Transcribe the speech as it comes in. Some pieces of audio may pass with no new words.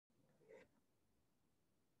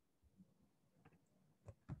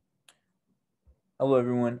Hello,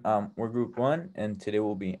 everyone. We're Group 1, and today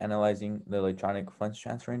we'll be analyzing the electronic funds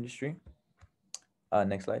transfer industry.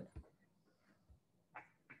 Next slide.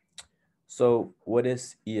 So, what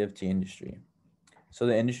is EFT industry? So,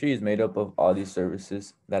 the industry is made up of all these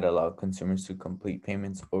services that allow consumers to complete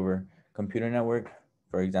payments over computer network.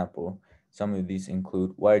 For example, some of these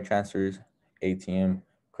include wire transfers, ATM,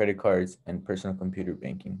 credit cards, and personal computer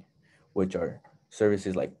banking, which are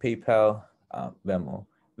services like PayPal,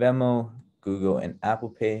 Venmo, Google and Apple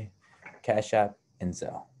Pay, Cash App, and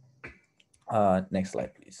Zelle. Next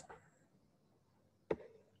slide, please.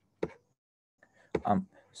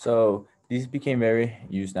 So these became very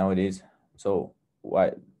used nowadays. So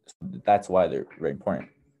why? That's why they're very important.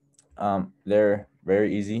 They're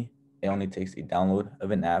very easy. It only takes a download of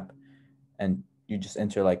an app, and you just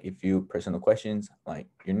enter like a few personal questions, like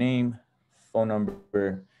your name, phone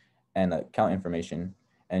number, and account information,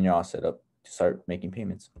 and you're all set up to start making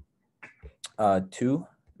payments. Two,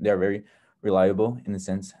 they're very reliable in the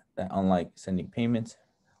sense that unlike sending payments,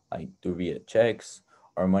 like through via checks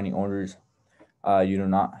or money orders, you do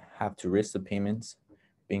not have to risk the payments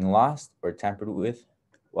being lost or tampered with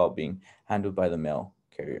while being handled by the mail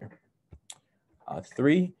carrier.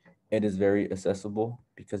 Three, it is very accessible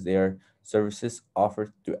because they are services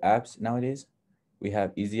offered through apps nowadays. We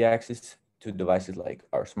have easy access to devices like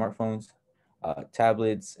our smartphones,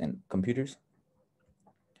 tablets, and computers.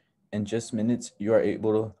 In just minutes, you are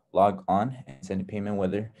able to log on and send a payment,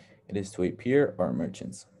 whether it is to a peer or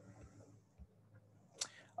merchants.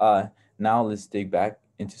 Now let's dig back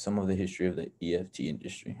into some of the history of the EFT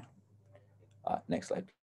industry. Next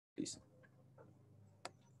slide, please.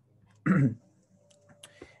 In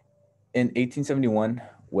 1871,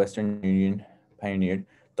 Western Union pioneered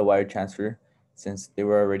the wire transfer. Since they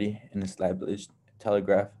were already an established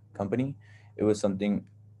telegraph company, it was something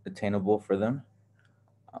attainable for them.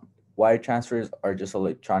 Wire transfers are just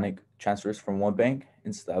electronic transfers from one bank,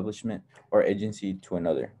 establishment, or agency to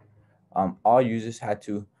another. All users had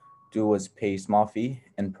to do was pay a small fee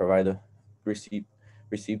and provide the receipt,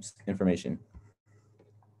 receipts information.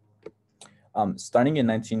 Starting in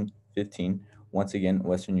 1915, once again,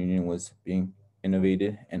 Western Union was being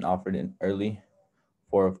innovated and offered an early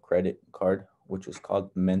form of credit card, which was called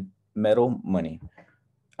metal money.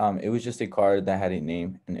 It was just a card that had a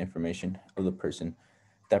name and information of the person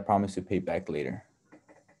that promised to pay back later.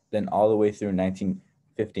 Then, all the way through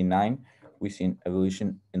 1959, we see an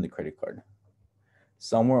evolution in the credit card.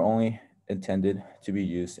 Some were only intended to be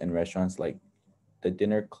used in restaurants like the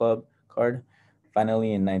Dinner Club card.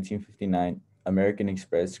 Finally, in 1959, American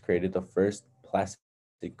Express created the first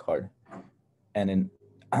plastic card. And in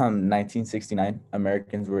 1969,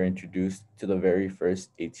 Americans were introduced to the very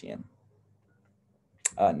first ATM.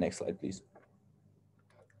 Next slide, please.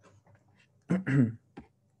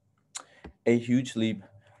 A huge leap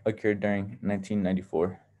occurred during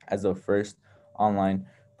 1994 as the first online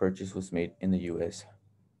purchase was made in the US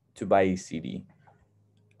to buy a CD.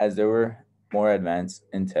 As they were more advanced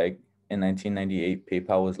in tech, in 1998,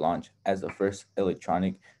 PayPal was launched as the first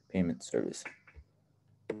electronic payment service.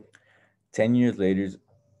 10 years later,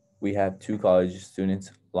 we have two college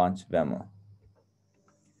students launch Venmo.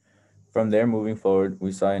 From there, moving forward,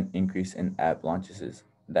 we saw an increase in app launches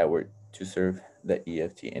that were to serve the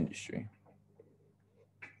EFT industry.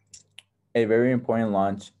 A very important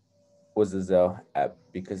launch was the Zelle app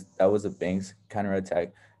because that was the bank's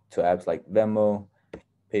counterattack to apps like Venmo,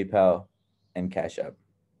 PayPal, and Cash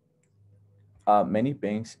App. Many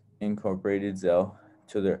banks incorporated Zelle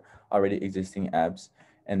to their already existing apps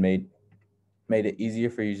and made it easier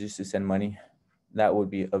for users to send money that would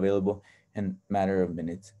be available in a matter of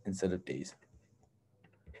minutes instead of days.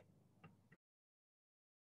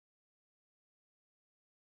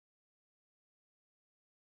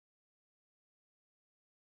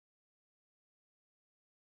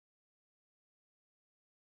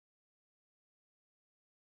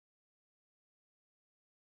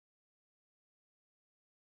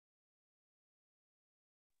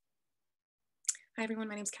 Hi everyone,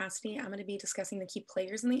 my name is Cassidy. I'm going to be discussing the key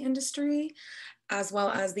players in the industry, as well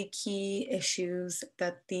as the key issues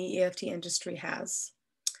that the EFT industry has.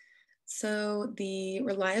 So the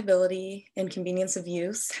reliability and convenience of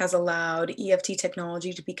use has allowed EFT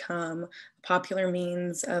technology to become a popular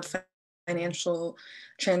means of financial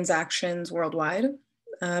transactions worldwide.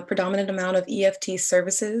 A predominant amount of EFT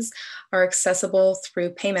services are accessible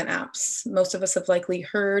through payment apps. Most of us have likely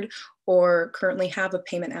heard or currently have a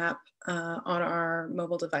payment app on our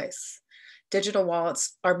mobile device. Digital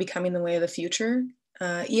wallets are becoming the way of the future.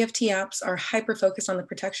 EFT apps are hyper-focused on the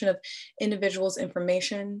protection of individuals'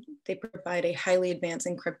 information. They provide a highly advanced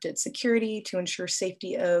encrypted security to ensure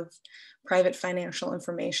safety of private financial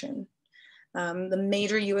information. The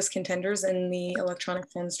major US contenders in the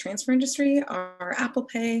electronic funds transfer industry are Apple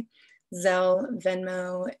Pay, Zelle,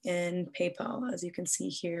 Venmo, and PayPal, as you can see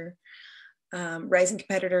here. Rising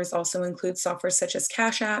competitors also include software such as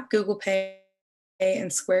Cash App, Google Pay,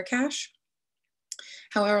 and Square Cash.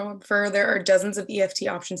 However, there are dozens of EFT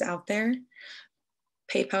options out there.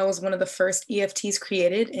 PayPal was one of the first EFTs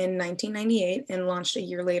created in 1998 and launched a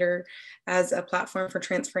year later as a platform for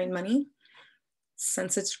transferring money.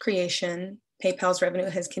 Since its creation, PayPal's revenue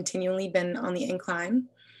has continually been on the incline.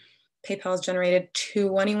 PayPal has generated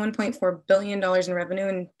 $21.4 billion in revenue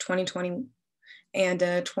in 2020 and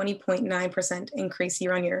a 20.9% increase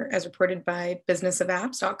year on year, as reported by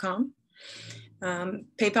businessofapps.com.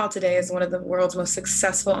 PayPal today is one of the world's most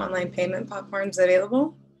successful online payment platforms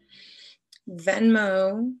available.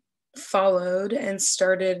 Venmo followed and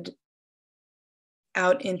started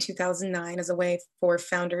out in 2009 as a way for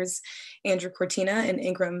founders Andrew Cortina and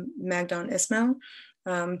Ingram Magdon Ismail,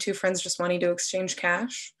 two friends just wanting to exchange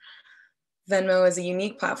cash. Venmo is a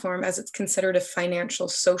unique platform as it's considered a financial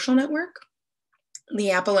social network. The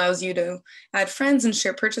app allows you to add friends and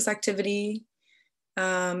share purchase activity.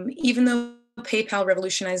 Even though PayPal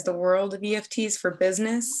revolutionized the world of EFTs for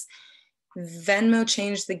business, Venmo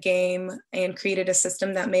changed the game and created a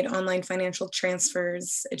system that made online financial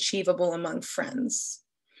transfers achievable among friends.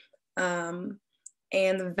 And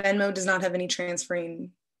Venmo does not have any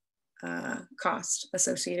transferring cost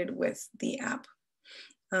associated with the app.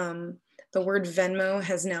 The word Venmo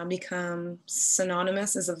has now become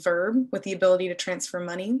synonymous as a verb with the ability to transfer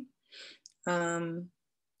money.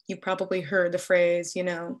 You've probably heard the phrase,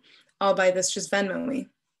 I'll buy this, just Venmo me.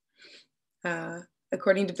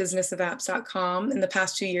 According to businessofapps.com, in the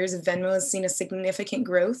past 2 years, Venmo has seen a significant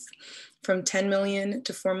growth from 10 million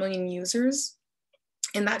to 4 million users.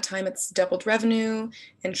 In that time, it's doubled revenue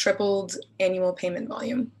and tripled annual payment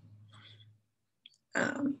volume.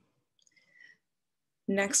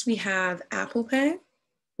 Next, we have Apple Pay,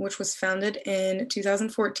 which was founded in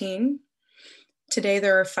 2014. Today,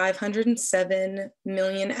 there are 507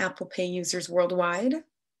 million Apple Pay users worldwide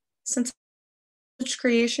since its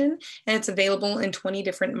creation, and it's available in 20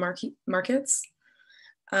 different markets.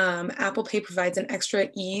 Apple Pay provides an extra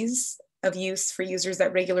ease of use for users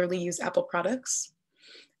that regularly use Apple products.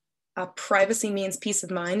 Privacy means peace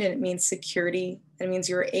of mind, and it means security. It means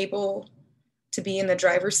you're able to be in the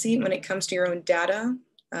driver's seat when it comes to your own data.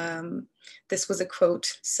 This was a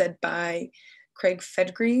quote said by Craig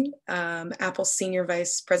Federighi, Apple's Senior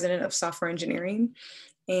Vice President of Software Engineering,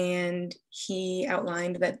 and he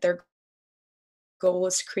outlined that their goal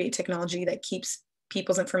is to create technology that keeps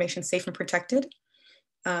people's information safe and protected.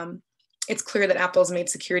 It's clear that Apple has made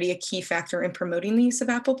security a key factor in promoting the use of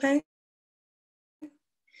Apple Pay.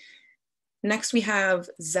 Next, we have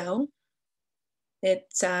Zelle. It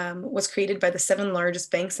was created by the 7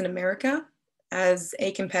 largest banks in America as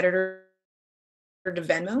a competitor to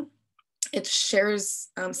Venmo. It shares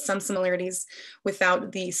some similarities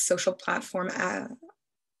without the social platform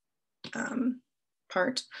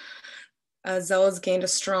part. Zelle has gained a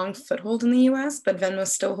strong foothold in the US, but Venmo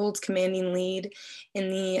still holds commanding lead in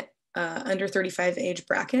the under 35 age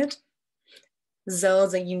bracket. Zelle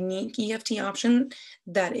is a unique EFT option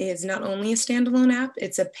that is not only a standalone app,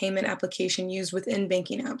 it's a payment application used within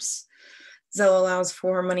banking apps. Zelle allows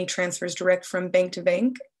for money transfers direct from bank to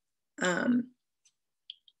bank.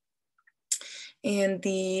 And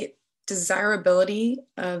the desirability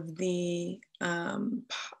of the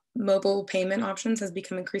mobile payment options has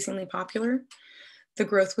become increasingly popular. The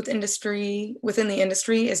growth within the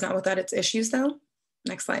industry is not without its issues, though.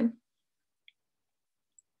 Next slide.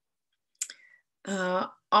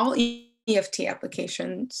 All EFT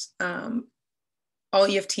applications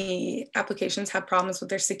have problems with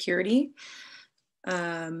their security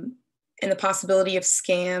and the possibility of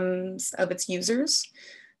scams of its users.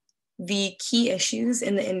 The key issues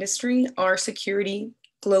in the industry are security,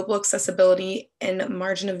 global accessibility, and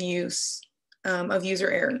margin of use of user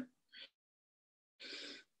error.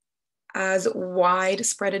 As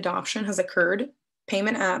widespread adoption has occurred,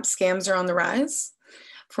 payment app scams are on the rise.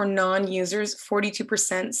 For non-users,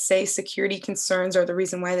 42% say security concerns are the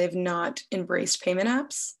reason why they've not embraced payment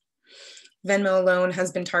apps. Venmo alone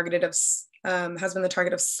has been the target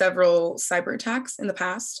of several cyber attacks in the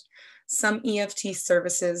past. Some EFT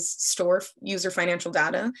services store user financial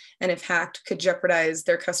data, and if hacked, could jeopardize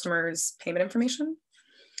their customers' payment information.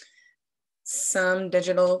 Some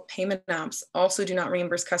digital payment apps also do not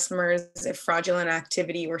reimburse customers if fraudulent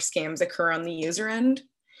activity or scams occur on the user end.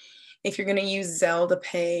 If you're going to use Zelle to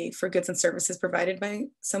pay for goods and services provided by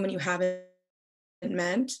someone you haven't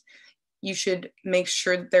met, you should make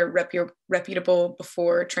sure that they're reputable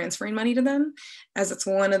before transferring money to them, as it's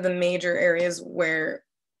one of the major areas where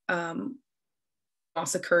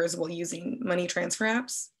loss occurs while using money transfer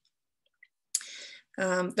apps.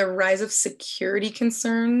 The rise of security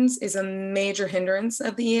concerns is a major hindrance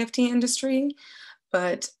of the EFT industry,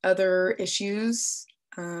 but other issues,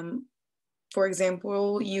 for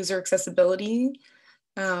example, user accessibility,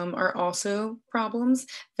 are also problems.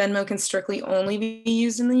 Venmo can strictly only be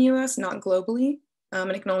used in the US, not globally, and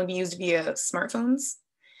it can only be used via smartphones.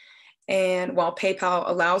 And while PayPal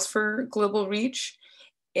allows for global reach,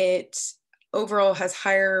 it overall has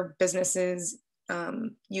higher businesses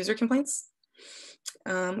user complaints.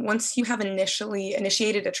 Once you have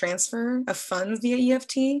initiated a transfer of funds via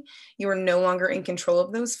EFT, you are no longer in control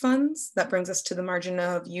of those funds. That brings us to the margin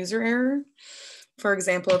of user error. For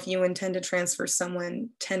example, if you intend to transfer someone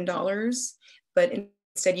 $10, but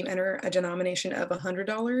instead you enter a denomination of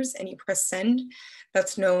 $100 and you press send,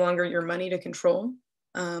 that's no longer your money to control.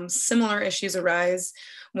 Similar issues arise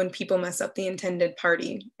when people mess up the intended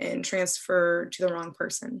party and transfer to the wrong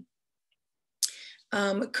person.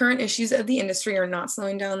 Current issues of the industry are not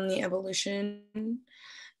slowing down the evolution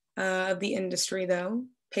of the industry, though.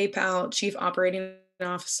 PayPal Chief Operating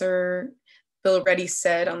Officer Bill Reddy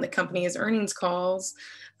said on the company's earnings calls,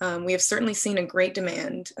 we have certainly seen a great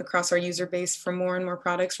demand across our user base for more and more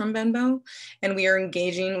products from Venmo, and we are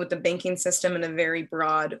engaging with the banking system in a very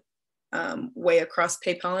broad way across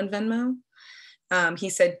PayPal and Venmo. He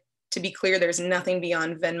said, to be clear, there's nothing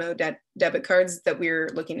beyond Venmo debit cards that we're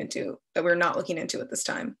not looking into at this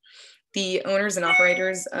time. The owners and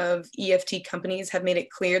operators of EFT companies have made it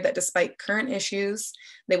clear that despite current issues,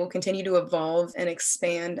 they will continue to evolve and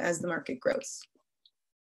expand as the market grows.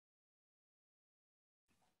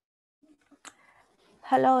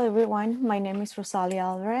 Hello, everyone. My name is Rosalia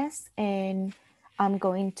Alvarez, and I'm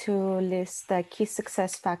going to list the key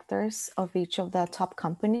success factors of each of the top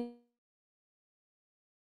companies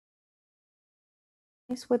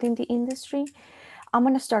within the industry. I'm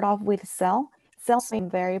going to start off with Zelle. Zelle's been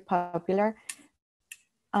very popular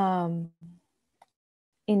in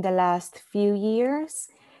the last few years,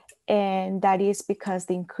 and that is because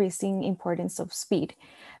the increasing importance of speed.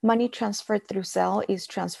 Money transferred through Zelle is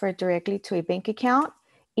transferred directly to a bank account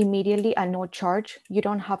immediately at no charge. You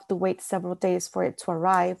don't have to wait several days for it to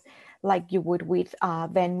arrive like you would with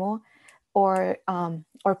Venmo, or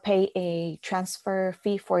pay a transfer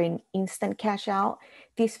fee for an instant cash out.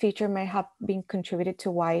 This feature may have been contributed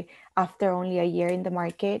to why, after only a year in the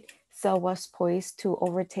market, Zelle was poised to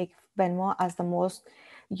overtake Venmo as the most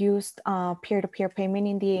used peer-to-peer payment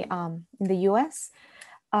in the US.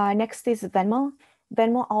 Next is Venmo.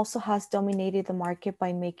 Venmo also has dominated the market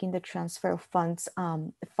by making the transfer of funds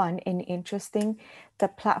fun and interesting. The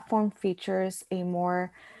platform features a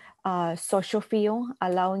more social feel,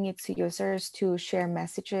 allowing its users to share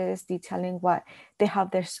messages detailing what they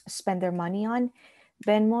have spend their money on.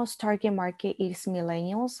 Venmo's target market is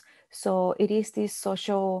millennials, so it is this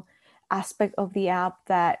social aspect of the app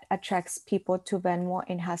that attracts people to Venmo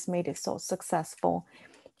and has made it so successful.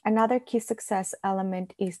 Another key success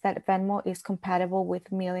element is that Venmo is compatible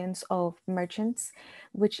with millions of merchants,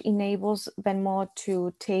 which enables Venmo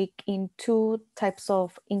to take in two types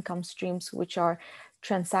of income streams, which are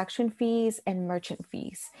transaction fees and merchant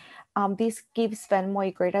fees. This gives Venmo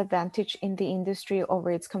a great advantage in the industry over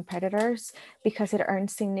its competitors because it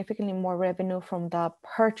earns significantly more revenue from the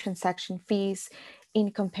per transaction fees in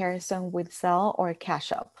comparison with Zelle or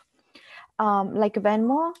Cash App. Like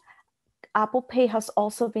Venmo, Apple Pay has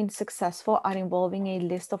also been successful at involving a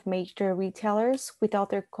list of major retailers. Without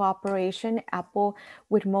their cooperation, Apple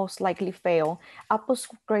would most likely fail. Apple's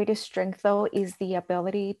greatest strength, though, is the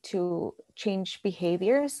ability to change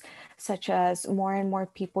behaviors, such as more and more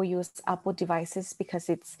people use Apple devices because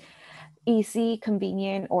it's easy,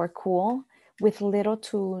 convenient, or cool, with little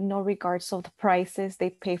to no regards of the prices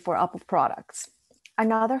they pay for Apple products.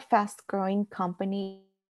 Another fast-growing company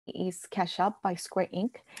is Cash App by Square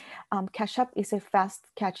Inc. Cash App is fast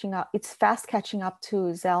catching up to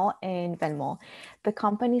Zelle and Venmo. The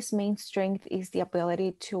company's main strength is the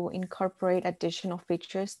ability to incorporate additional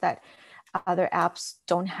features that other apps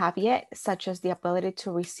don't have yet, such as the ability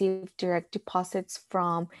to receive direct deposits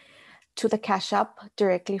to the Cash App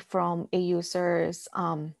directly from a user's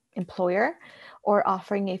employer, or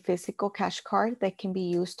offering a physical cash card that can be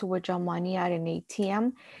used to withdraw money at an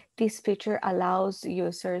ATM. This feature allows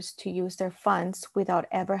users to use their funds without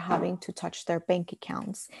ever having to touch their bank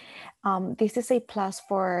accounts. This is a plus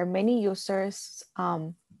for many users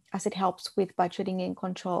as it helps with budgeting and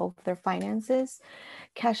control of their finances.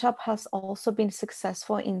 Cash App has also been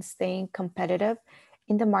successful in staying competitive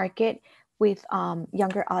in the market with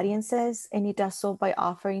younger audiences, and it does so by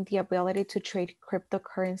offering the ability to trade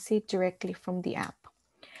cryptocurrency directly from the app.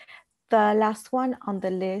 The last one on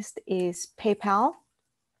the list is PayPal.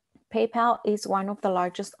 PayPal is one of the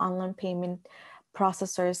largest online payment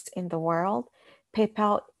processors in the world.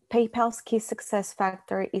 PayPal's key success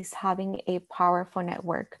factor is having a powerful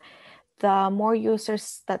network. The more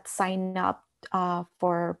users that sign up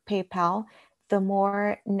for PayPal, the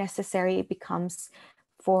more necessary it becomes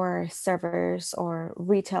for servers or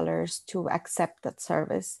retailers to accept that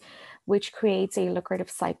service, which creates a lucrative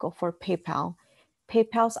cycle for PayPal.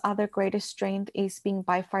 PayPal's other greatest strength is being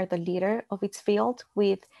by far the leader of its field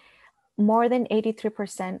with more than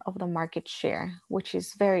 83% of the market share, which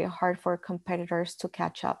is very hard for competitors to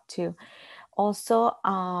catch up to. Also,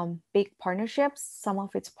 big partnerships. Some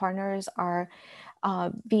of its partners are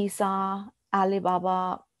Visa,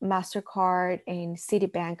 Alibaba, MasterCard, and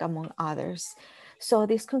Citibank, among others. So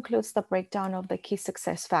this concludes the breakdown of the key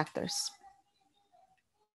success factors.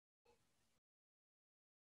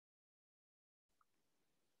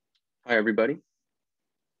 Hi, everybody.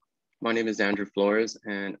 My name is Andrew Flores,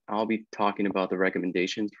 and I'll be talking about the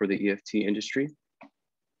recommendations for the EFT industry.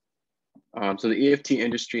 So the EFT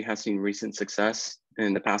industry has seen recent success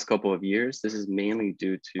in the past couple of years. This is mainly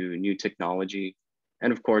due to new technology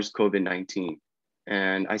and, of course, COVID-19.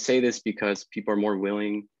 And I say this because people are more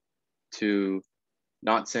willing to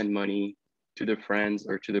not send money to their friends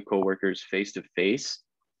or to their coworkers face-to-face.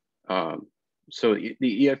 So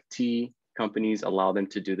the EFT companies allow them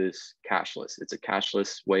to do this cashless. It's a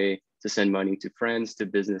cashless way to send money to friends, to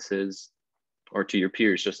businesses, or to your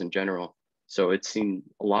peers just in general. So it's seen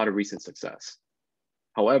a lot of recent success.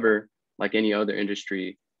 However, like any other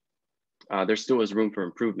industry, there still is room for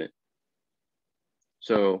improvement.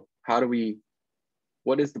 So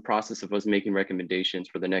what is the process of us making recommendations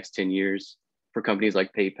for the next 10 years for companies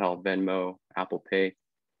like PayPal, Venmo, Apple Pay?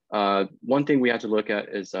 One thing we have to look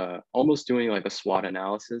at is almost doing like a SWOT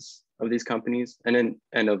analysis of these companies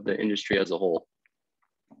and of the industry as a whole.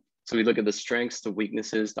 So we look at the strengths, the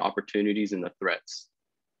weaknesses, the opportunities, and the threats.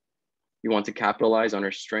 We want to capitalize on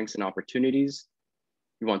our strengths and opportunities.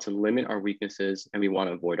 We want to limit our weaknesses, and we want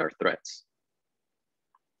to avoid our threats.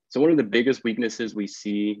 So one of the biggest weaknesses we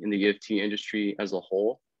see in the EFT industry as a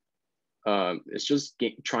whole is just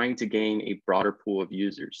trying to gain a broader pool of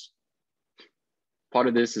users. Part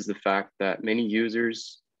of this is the fact that many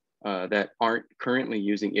users that aren't currently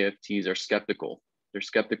using EFTs are skeptical. They're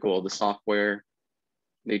skeptical of the software.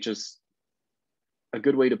 A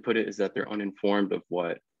good way to put it is that they're uninformed of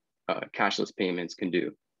what cashless payments can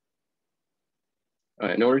do.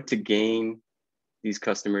 In order to gain these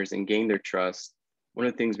customers and gain their trust, one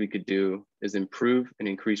of the things we could do is improve and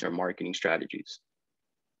increase our marketing strategies.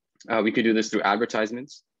 We could do this through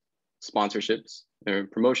advertisements, sponsorships,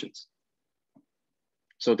 and promotions.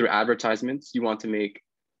 So through advertisements, you want to make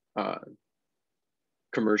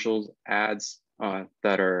commercials, ads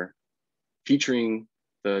that are featuring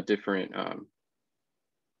the different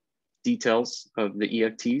details of the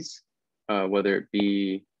EFTs, whether it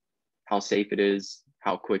be how safe it is,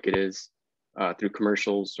 how quick it is, through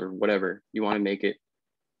commercials or whatever. You want to make it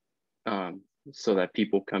so that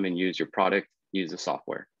people come and use your product, use the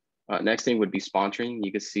software. Next thing would be sponsoring.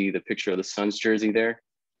 You can see the picture of the Suns jersey there.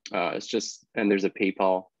 And there's a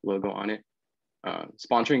PayPal logo on it.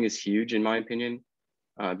 Sponsoring is huge in my opinion,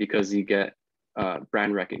 because you get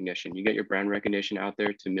brand recognition. You get your brand recognition out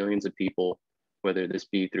there to millions of people, whether this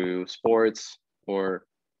be through sports or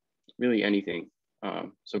really anything.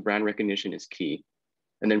 So brand recognition is key.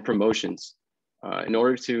 And then promotions. In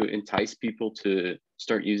order to entice people to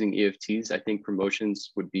start using EFTs, I think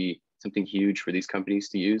promotions would be something huge for these companies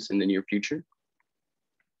to use in the near future.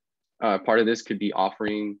 Part of this could be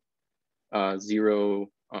offering zero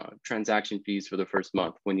transaction fees for the first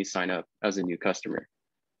month when you sign up as a new customer.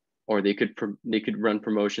 Or they could run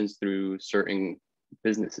promotions through certain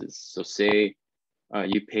businesses. So say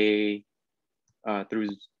you pay through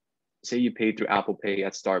Apple Pay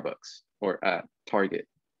at Starbucks or at Target,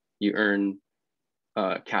 you earn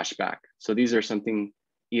cash back. So these are something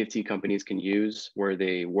EFT companies can use where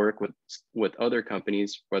they work with other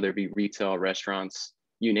companies, whether it be retail, restaurants,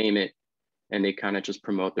 you name it, and they kind of just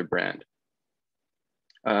promote their brand.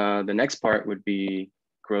 The next part would be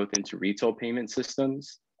growth into retail payment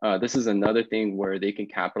systems. This is another thing where they can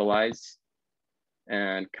capitalize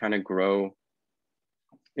and kind of grow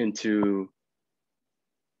into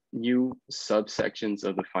new subsections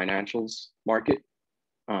of the financials market.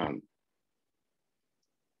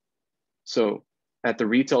 So at the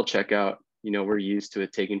retail checkout, you know, we're used to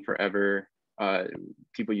it taking forever.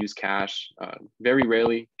 People use cash. Very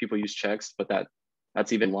rarely people use checks, but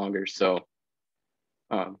that's even longer. So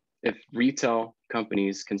if retail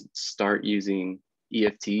companies can start using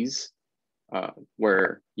EFTs,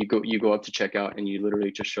 where you go up to checkout and you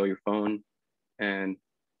literally just show your phone, and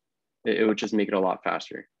it would just make it a lot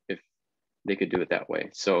faster if they could do it that way.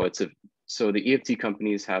 So so the EFT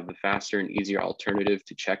companies have the faster and easier alternative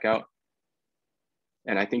to checkout.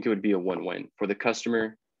 And I think it would be a win-win for the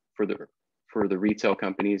customer, for the retail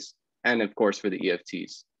companies, and of course for the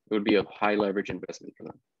EFTs. It would be a high leverage investment for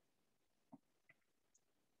them.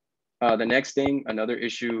 The next thing, another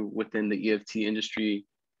issue within the EFT industry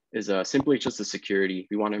is simply just the security.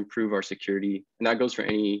 We want to improve our security, and that goes for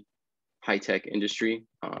any high-tech industry,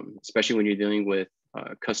 especially when you're dealing with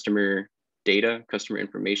customer data, customer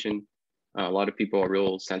information. A lot of people are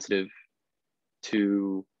real sensitive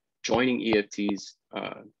to joining EFTs,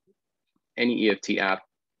 any EFT app,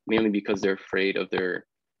 mainly because they're afraid of their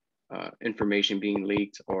information being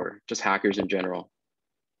leaked, or just hackers in general.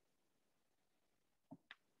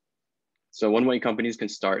 So one way companies can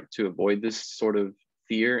start to avoid this sort of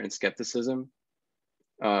fear and skepticism,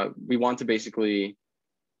 we want to basically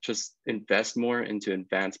just invest more into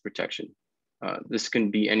advanced protection. This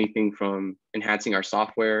can be anything from enhancing our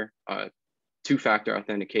software, two-factor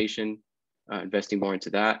authentication, investing more into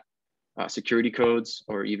that, security codes,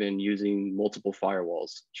 or even using multiple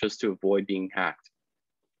firewalls just to avoid being hacked.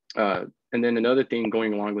 And then another thing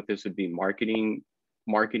going along with this would be marketing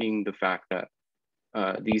the fact that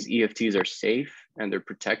these EFTs are safe and they're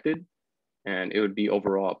protected, and it would be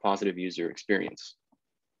overall a positive user experience.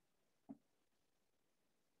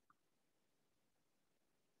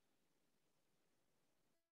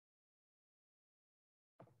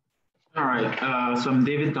 All right, so I'm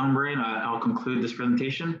David Dunbury, and I'll conclude this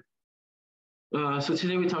presentation. So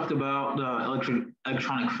today we talked about the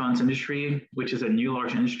electronic funds industry, which is a new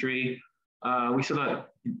large industry. We saw that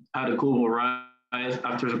had a global rise,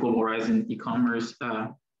 after the global rise in e-commerce,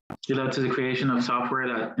 it led to the creation of software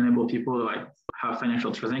that enabled people to have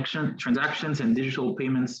financial transactions and digital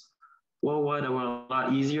payments worldwide that were a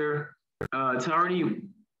lot easier. It's already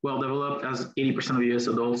well developed, as 80% of US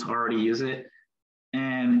adults already use it.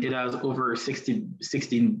 And it has over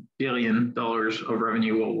 $16 billion of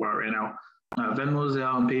revenue worldwide right now. Venmo,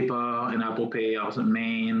 Zelle, and PayPal, and Apple Pay are the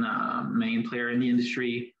main player in the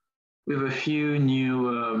industry. We have a few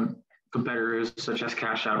new competitors, such as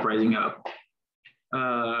Cash App, rising up.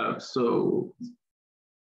 So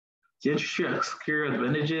the industry has clear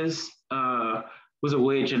advantages. Was a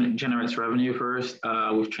way it generates revenue first,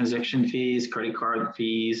 with transaction fees, credit card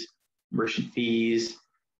fees, merchant fees,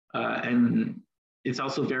 and it's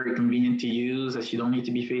also very convenient to use, as you don't need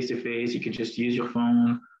to be face-to-face. You could just use your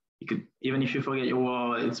phone. You could, even if you forget your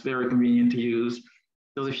wallet, it's very convenient to use.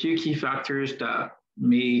 There's a few key factors that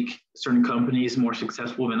make certain companies more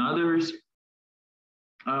successful than others.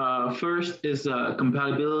 First is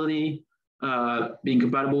compatibility, being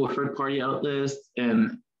compatible with third-party outlets,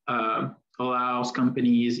 and allows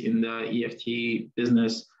companies in the EFT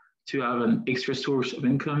business to have an extra source of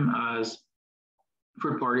income, as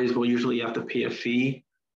third parties will usually have to pay a fee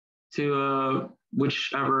to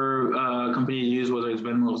whichever company you use, whether it's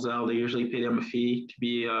Venmo or Zelle. They usually pay them a fee to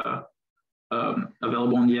be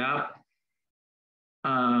available on the app.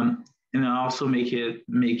 And also make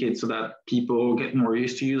it so that people get more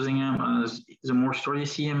used to using them. As the more stores you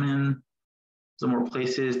see them in, the more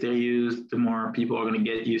places they're used, the more people are going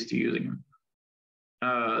to get used to using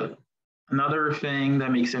them. Another thing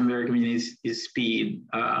that makes them very convenient is speed.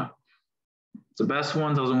 The best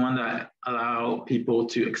ones are the ones that allow people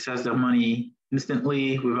to access their money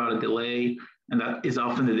instantly without a delay, and that is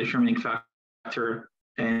often the determining factor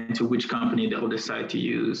into which company they'll decide to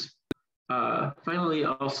use. Finally,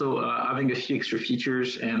 also having a few extra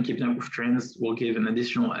features and keeping up with trends will give an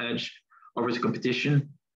additional edge over the competition,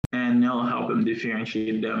 and they'll help them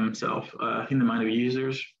differentiate themselves in the mind of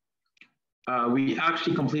users. We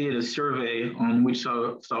actually completed a survey on which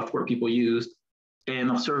software people used,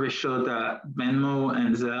 and our survey showed that Venmo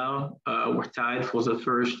and Zelle were tied for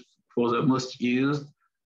the most used,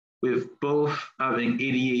 with both having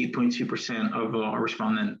 88.2% of our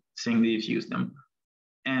respondents saying they've used them.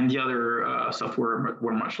 And the other software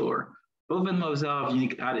were much lower. Both Venmo and Zelle have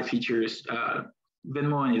unique added features.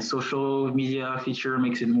 Venmo and its social media feature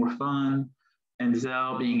makes it more fun, and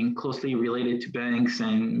Zelle being closely related to banks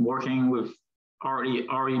and working with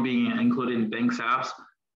already being included in banks apps,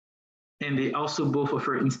 And they also both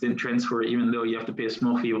offer instant transfer, even though you have to pay a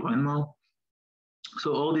small fee of Venmo.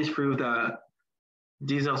 So all these prove that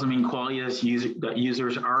these are the main qualities that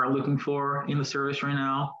users are looking for in the service right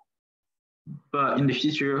now. But in the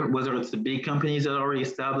future, whether it's the big companies that are already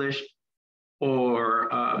established or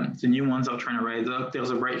the new ones that are trying to rise up,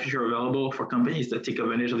 there's a bright future available for companies that take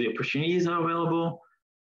advantage of the opportunities that are available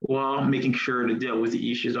while making sure to deal with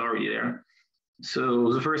the issues already there.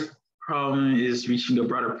 So the first problem is reaching a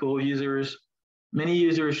broader pool of users. Many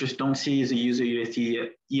users just don't see the user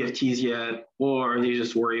EFTs yet, or they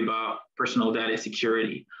just worry about personal data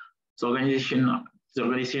security. So organizations are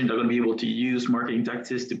going to be able to use marketing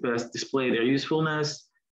tactics to best display their usefulness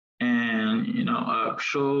and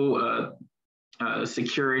show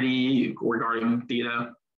security regarding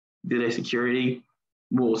data security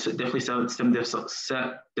will definitely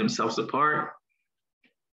set themselves apart.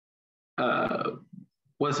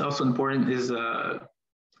 What's also important is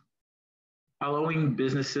allowing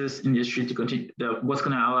businesses in the industry to continue. What's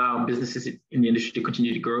going to allow businesses in the industry to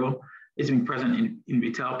continue to grow is being present in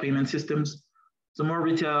retail payment systems. So more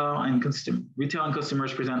retail and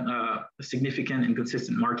customers present a significant and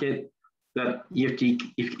consistent market that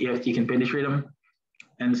EFT can penetrate them.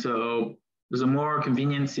 And so the more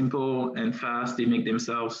convenient, simple, and fast they make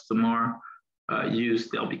themselves, the more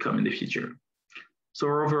used they'll become in the future. So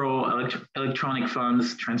overall, electronic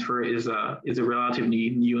funds transfer is a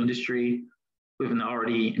relatively new industry with an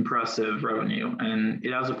already impressive revenue, and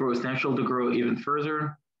it has a potential to grow even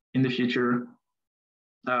further in the future.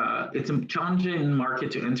 It's a challenging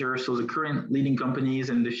market to enter, so the current leading companies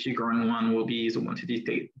and the few growing one will be the one to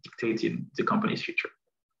dictate the company's future.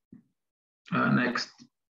 Next.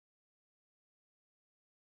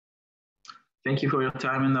 Thank you for your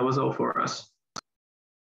time, and that was all for us.